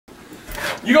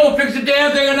You gonna fix the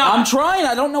damn thing or not? I'm trying.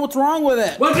 I don't know what's wrong with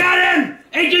it. What's that in?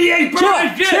 Ain't you the expert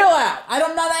on shit? Chill out.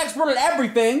 I'm not an expert at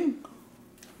everything.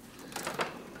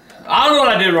 I don't know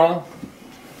what I did wrong.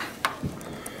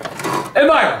 Hey,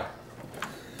 Michael.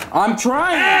 I'm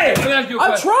trying. Hey, let me ask you a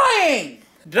question. I'm trying.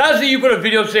 Did I see you put a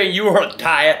video saying you were on a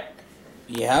diet?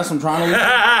 Yes, I'm trying to lose.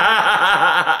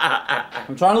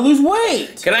 I'm trying to lose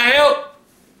weight. Can I help?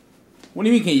 What do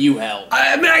you mean, can you help?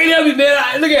 I mean, I can help you,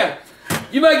 man. Look at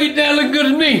you might get down looking good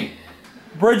as me.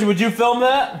 Bridget, would you film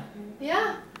that?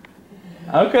 Yeah.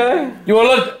 Okay. You want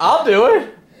to look? I'll do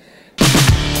it.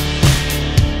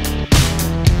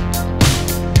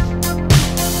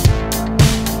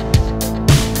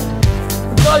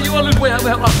 Oh, you want to lose weight?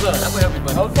 Help my son. Help me help you,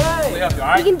 buddy. Okay. Help you, all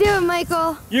right? You can do it,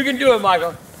 Michael. You can do it,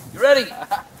 Michael. You ready?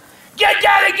 Get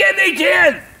down and give me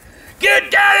 10!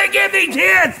 Get down and give me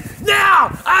 10!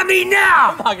 Now! I mean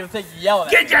now! I'm not gonna take you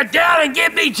yelling at me. Get down and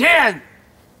give me 10!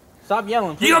 Stop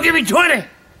yelling, please. You gonna give me 20?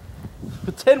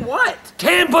 10 what?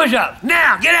 10 push-ups.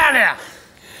 Now, get out there.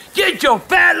 Get your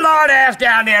fat lard ass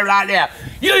down there right now.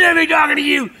 You let me talking to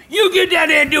you. You get down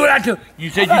there and do what I told you. You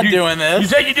said I'm not doing this. You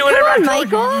said you do whatever I Come on,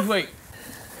 told you. Michael. Just wait.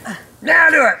 Now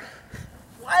do it.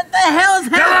 What the hell is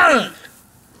Come happening? on.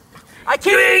 I You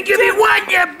can't ain't give me one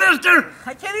yet, mister.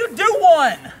 I can't even do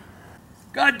one.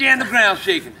 God damn, the ground's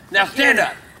shaking. Now stand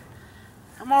up.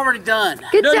 I'm already done.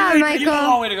 Good No, job, you got a long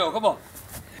Michael. way to go. Come on.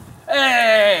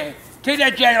 Hey, take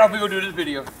that jacket off. We gonna do this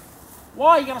video.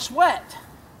 Why? You gonna sweat.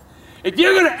 If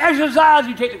you're gonna exercise,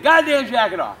 you take the goddamn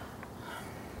jacket off.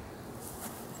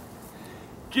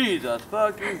 Jesus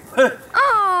fucking. Look at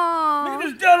Aww.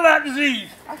 this double lap disease.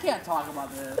 I can't talk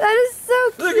about this. That is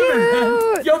so Look at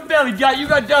this. cute. Your belly you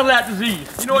got double lap disease.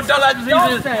 You know what double lap disease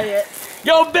Don't is? say it.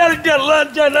 Your belly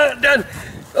done.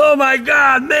 Oh my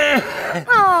God, man.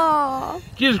 Aww.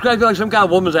 Jesus Christ, I feel like some kind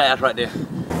of woman's ass right there.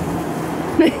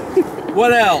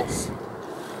 What else?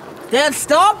 Dad,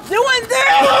 stop doing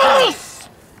this!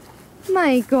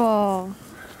 Michael.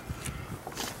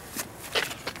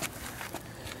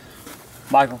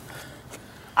 Michael,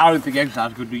 I don't think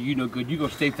exercise is gonna do you no good. You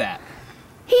gonna stay fat.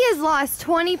 He has lost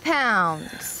 20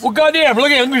 pounds. Well, goddamn,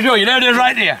 look at it. Let me show you. There it is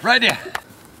right there. Right there.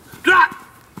 Drop!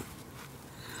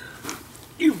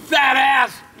 You fat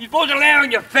ass. You're supposed to land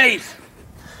on your face.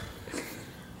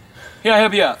 Here, I'll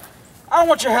help you up. I don't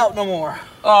want your help no more.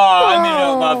 Oh, I need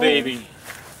help, my baby.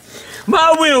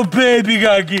 My little baby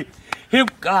gotta get him.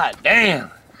 God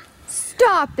damn.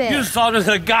 Stop it. You saw this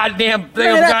in a goddamn thing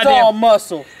Man, of that's goddamn. all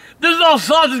muscle. This is all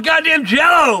sausage goddamn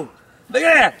jello. Look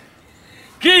at that.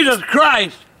 Jesus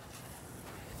Christ.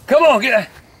 Come on, get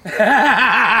Let's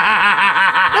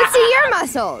see your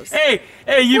muscles. Hey,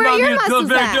 you Where are about your to be a muscles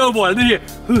back at? door boy. Look here.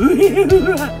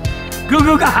 Go.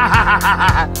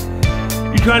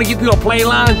 You trying to get through a play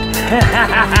line?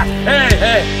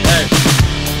 Hey.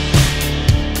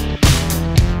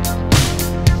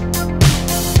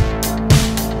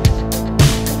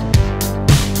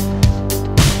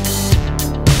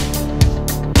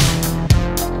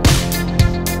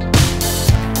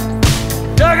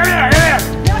 Come here.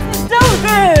 Nothing to do with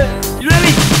this. You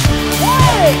ready?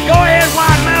 Hey! Go ahead,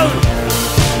 wide nose.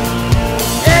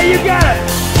 Yeah, you got it.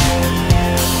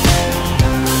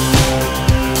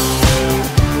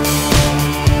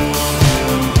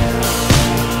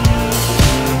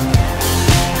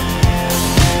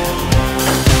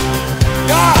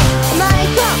 Go.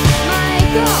 Michael.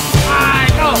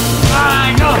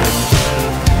 I go.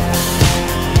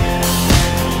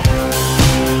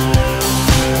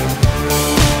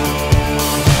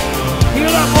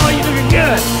 Heal up, boy. You looking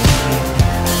good.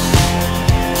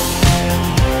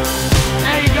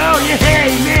 There you go. Yeah,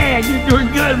 man. You're doing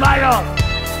good, Michael.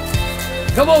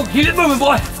 Come on, keep it moving,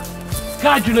 boy.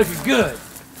 God, you're looking good.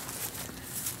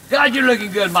 God, you're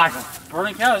looking good, Michael.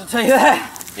 Burning cows, I'll tell you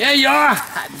that. Yeah, you are.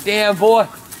 Damn, boy.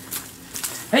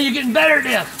 Hey, you're getting better at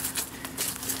this.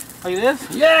 Like this?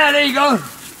 Yeah, there you go.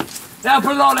 Now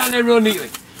put it all down there real neatly.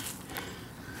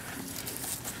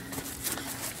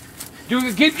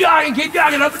 Keep jogging,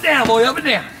 up and down, boy, up and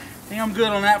down. I think I'm good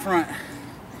on that front.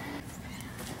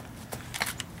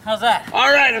 How's that?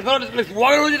 All right, let's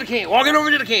walk over to the can. Walking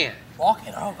over to the can.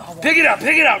 Walking? I'll walk. Pick it up,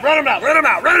 run it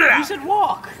out. You said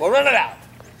walk. Well, run it out.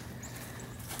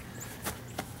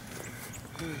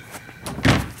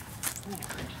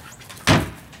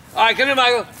 All right, come here,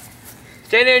 Michael.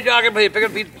 Stand there and jog it, please. Pick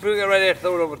up a piece of fruit right there,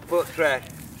 throw it over the trash.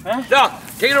 Huh? No,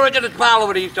 take it over to this pile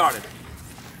over there you started.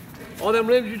 All them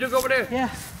limbs you took over there? Yeah.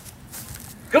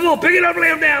 Come on, pick it up and lay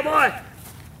them down, boy.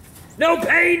 No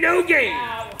pain, no gain.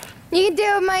 You can do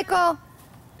it, Michael.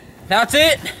 That's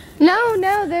it? No,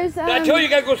 there's I told you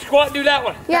gotta go squat and do that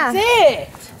one. Yeah. That's it.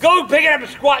 Go pick it up and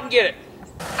squat and get it.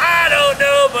 I don't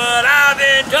know, but I've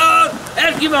been told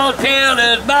Eskimo tail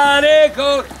is mighty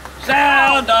cold.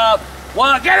 Sound off.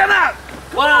 One, get him up!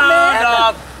 One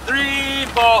off, 3,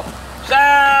 4.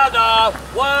 Sound off.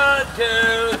 1,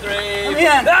 2, 3.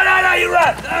 No, you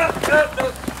run. No.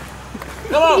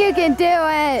 Come on. You can do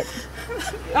it.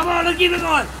 Come on, let's keep it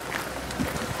going.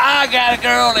 I got a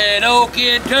girl in Oak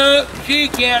Kentucky. She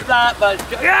can't ride, but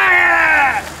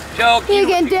yeah! You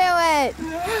can do it.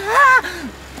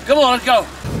 Come on, let's go.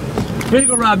 You're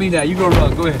gonna ride me now. You gonna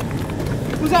run. Go ahead.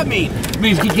 What does that mean? It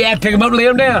means get your ass, pick him up, and lay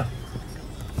him down.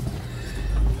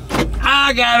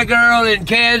 I got a girl in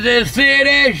Kansas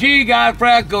City. She got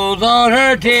freckles on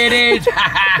her titties.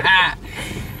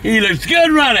 He looks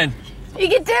good running. You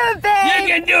can do it, babe. You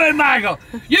can do it, Michael.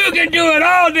 You can do it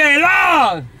all day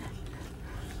long.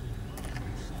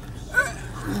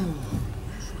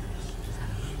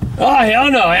 Oh, hell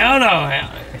no, hell no.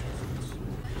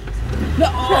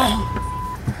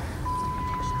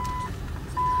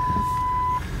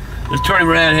 Let's turn him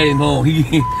around and head him home. He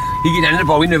get down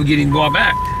there, we never get him to go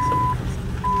back.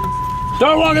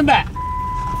 Start walking back.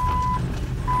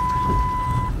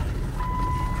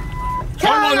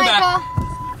 Come on, Michael.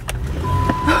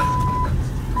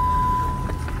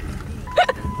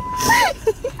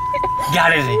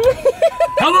 Got it.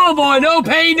 Come on, boy. No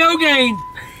pain, no gain.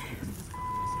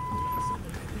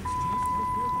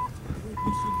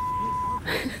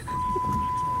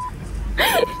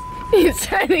 He's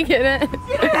trying to get in.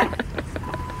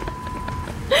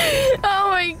 Oh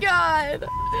my God.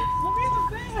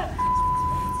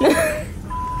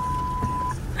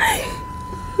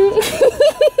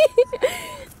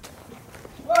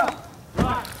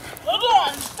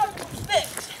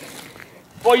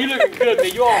 Boy, you looking good,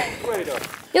 man. You all great up.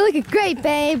 You're looking great,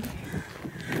 babe.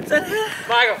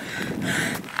 Michael.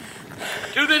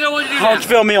 2 things I want you to do. How much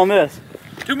film me on this?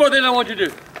 2 more things I want you to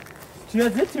do. You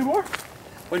guys did 2 more?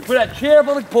 When you put that chair up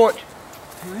on the porch,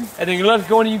 and then you let us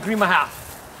go in and you can clean my house.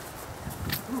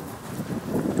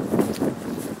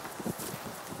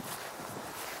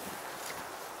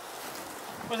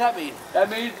 What does that mean? That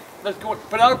means let's go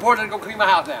put it on the porch and go clean my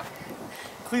house now.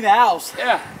 Clean the house.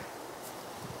 Yeah.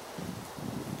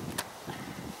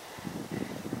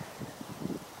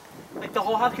 Like the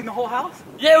whole house? Clean the whole house?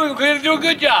 Yeah, we're going to do a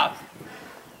good job.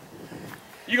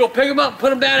 You go pick them up and put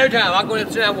them down every time. I'll go in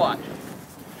and sit down and watch.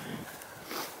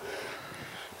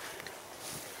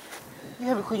 You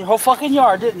had to clean your whole fucking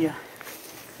yard, didn't you?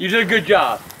 You did a good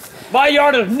job. My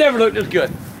yard has never looked this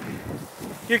good.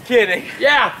 You're kidding.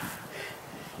 Yeah.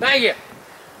 Thank you.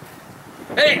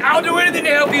 Hey, I'll do anything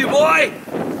to help you, boy.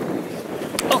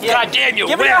 Oh, Yeah. God damn you.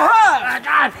 Give me a hug.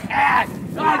 God, God,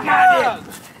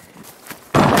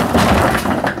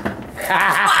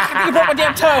 You broke my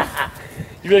damn toe.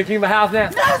 You ready to clean my house now?